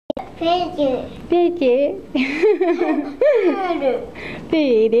ページ。ページ？プール。プ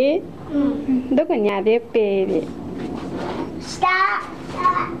ール？うん。どこにあるプール？下。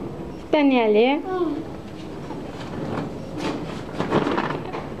下にある？うん。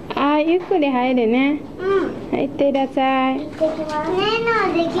あ、ゆっくり入るね。うん。入ってください。行ってきます。ねえのは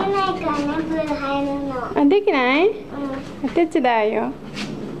できないからね、プール入るの。あ、できない？うん。手伝うよ。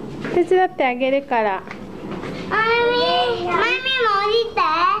手伝ってあげるから。マミも降りて。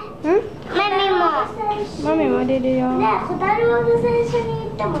うん？マミも。マミも降りるよ。ねえ、ホタルワと最初に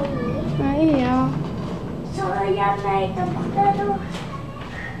行ってもいい？あ、いいよ。そうやらないとホタルワ。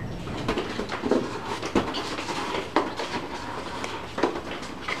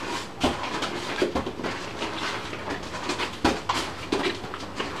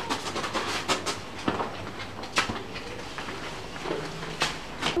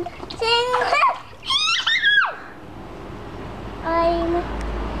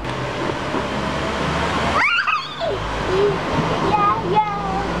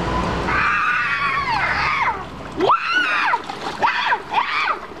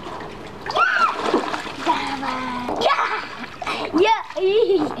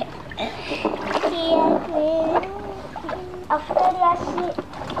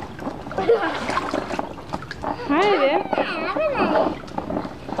入る？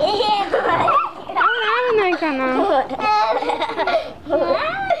危ないかな。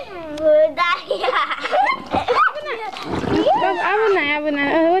危ない。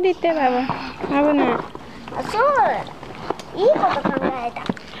降りてばば。危ない。そう、いいこと考えた。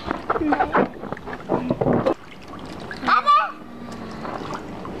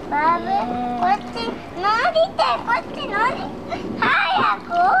バブ、こっち乗りて、こっち乗り。早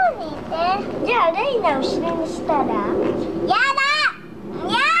く降りて。じゃあレイナ後ろにしたら。やだ。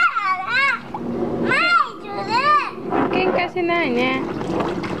やだ。前する。喧嘩しないね。バ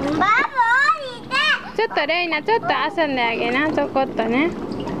ブ降りて。ちょっとレイナちょっと遊んであげな、ちょこっとね。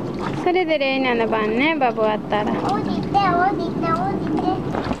それでレイナの番ね、バブ終わったら。降りて。海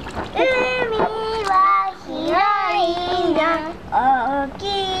は広いな、大きい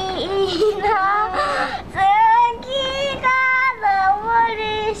な。月が昇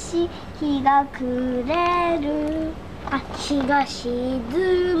るし、日が暮れる。あ、日が沈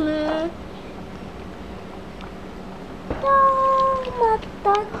む。ま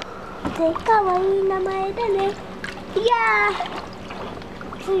たってかわいい名前だね。いや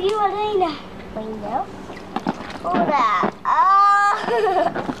ー、次はレイナ。いいんだよ。ほら、あ、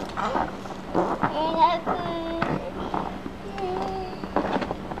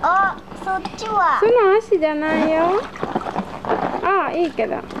そっちは。その足じゃないよ。ああ、いいけ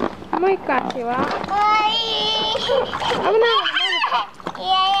ど。もう一個足は。危ない。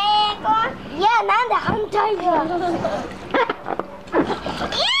いや、なんで反対だ。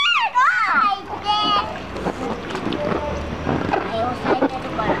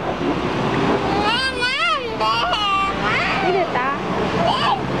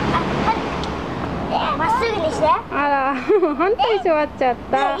あら、反対に座っちゃっ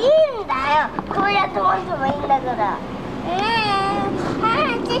た。いいんだよ。こうやって持つもいいんだから。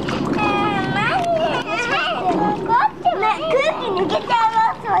空気抜けちゃうよ、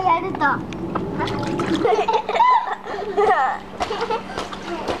そうやると。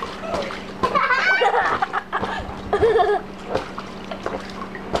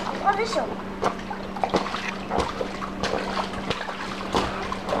ここでしょ。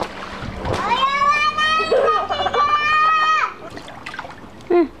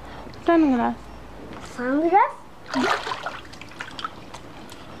サングラス。サングラス？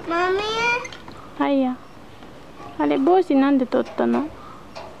マミー。はいや。あれ、帽子なんで取ったの？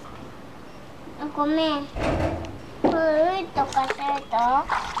ごめん。古いとかすると。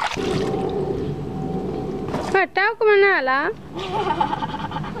Tahu kemana lah?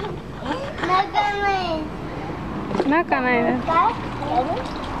 Nakanai.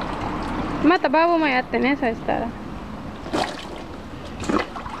 Mata babuもやってね、そしたら。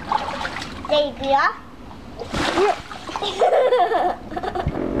じゃあ行くよ。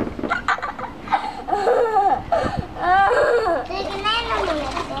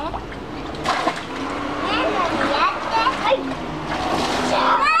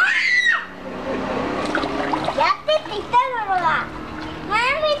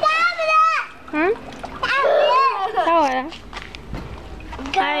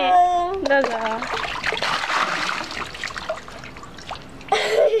どうぞ。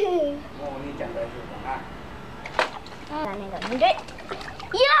ぬるい。いや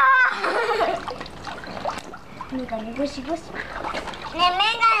ー。メガネゴシゴシ。ねえ、メガ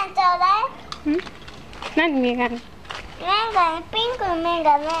ネちょうだい。何メガネ？メガネ、ピンクのメ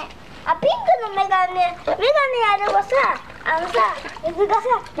ガネ。あ、ピンクのメガネやればさ、水がさ、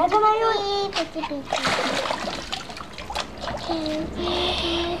なくなるように。ピチピチ。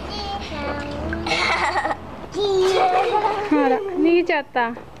ほら、逃げちゃった。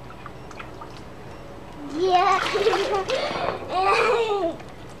いや。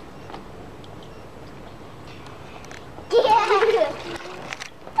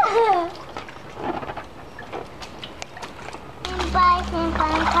先輩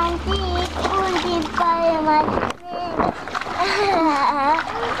感じ、心配ますね。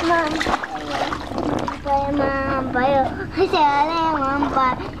マンパよ、シャレマンパ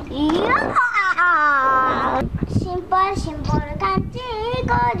いや。シンプル感じ、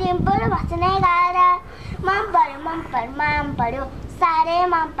コーディンプル忘れがら。マンパル、サレ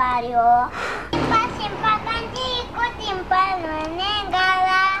マンパルよ。シンパ感じ、コーディンプルねがら。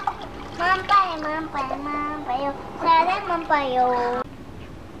マンパよ、サレマンパよ。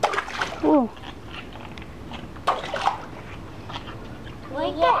おう。もう一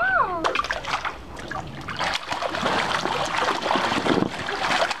回。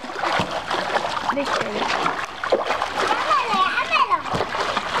できてる。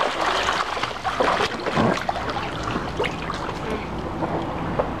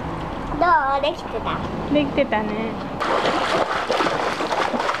どう？できてた？できてたね。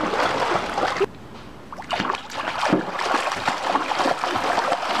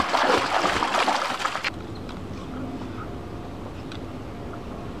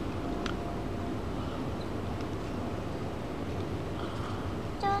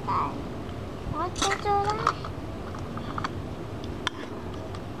ちょうだい。もうちょうだい。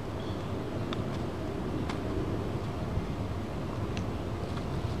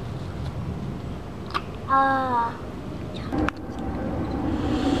ああ。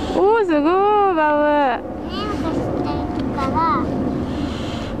おお、すごい、バウ。変化していくから。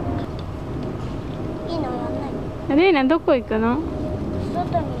いいのやんない。レイナどこ行くの？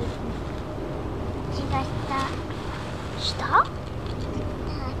外に。血がした。した？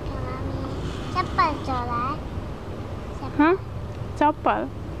チャッパーちょうだい。チャッパー？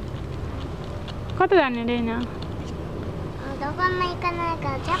肩だね、レイナ。どこも行かない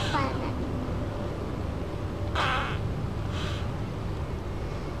からチャッパーだ。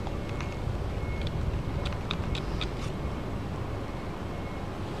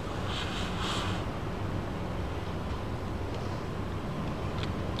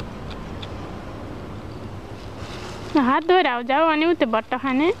हाथ धो रहा हो जाओ आणि उठे बट्टा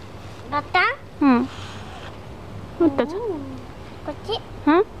खाने बट्टा उठचこっち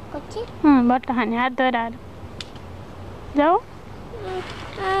हाँ こっちबट्टा खाने हाथ धो रहा जाओ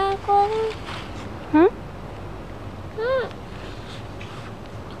これ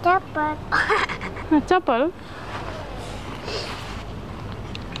チャッパーचप्पल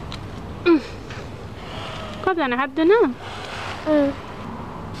कब जाना हाथ धोना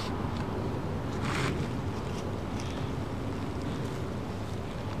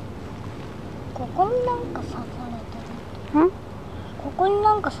ここになんか刺されてる。ここに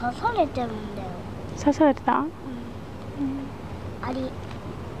なんか刺されてるんだよ。刺された？アリ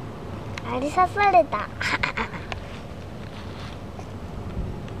刺された。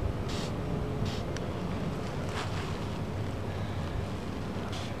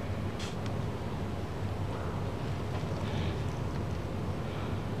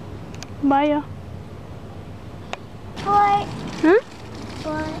バイヤぽい。ぽ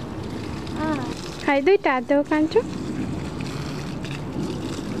い。はいどいたどうかんちょ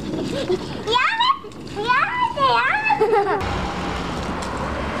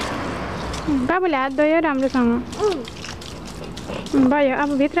बाबुले हात धोयो राम्रोसँग भयो अब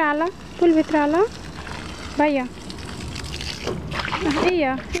भित्र हाल पुल भित्र हाल भयो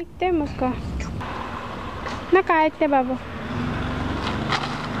iya ikte musko nakaite बाबु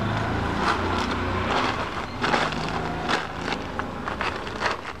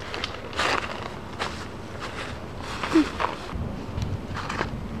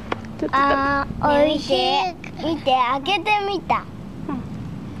おいしい。見て、開けてみた。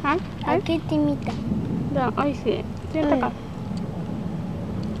開けてみた。おいしい。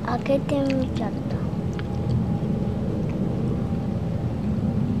開けてみちゃっ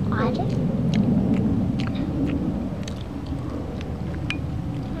た。あれ？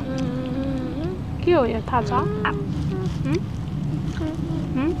끼워요 타자? 응?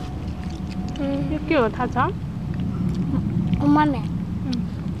 응? 끼워 타자? 엄마네.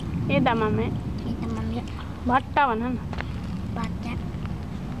 एदामामे भट्टा भन न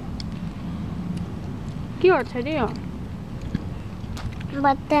के हो छोरी हो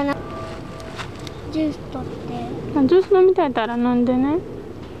भट्टा जुस 取って जुस 飲みたいたら飲んでね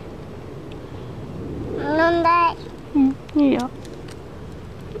飲んだい。うん、いいよ。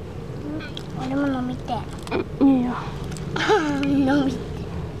俺も飲みて。うん、いいよ。飲みて。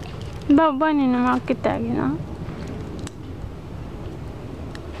ババにも開けてあげな。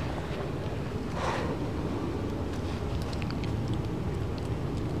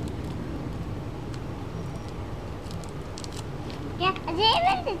いや、自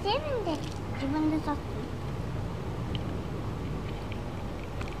分で刺す。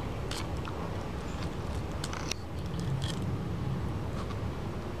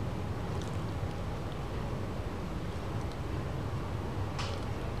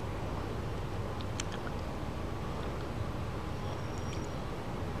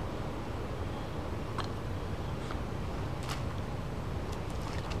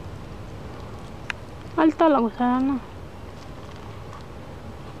Alta lang sana.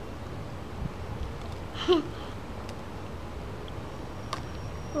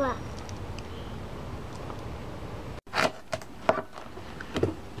 Wah.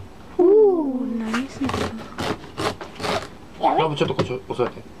 Nice. やべ。ちょっとこっち押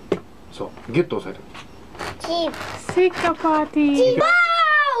さえて。そう、ギュッと押さえて。チーズ。スイカパーティー。わ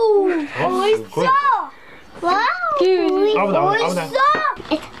お。美味しそう。わお。美味しそう。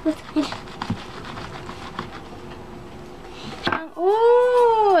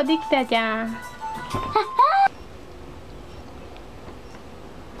おー、できたじゃん。で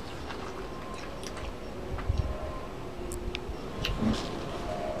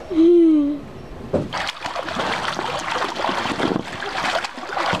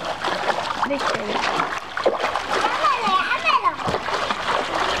きてる。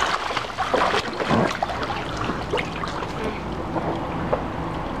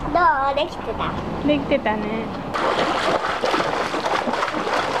どう？できてた。できてたね。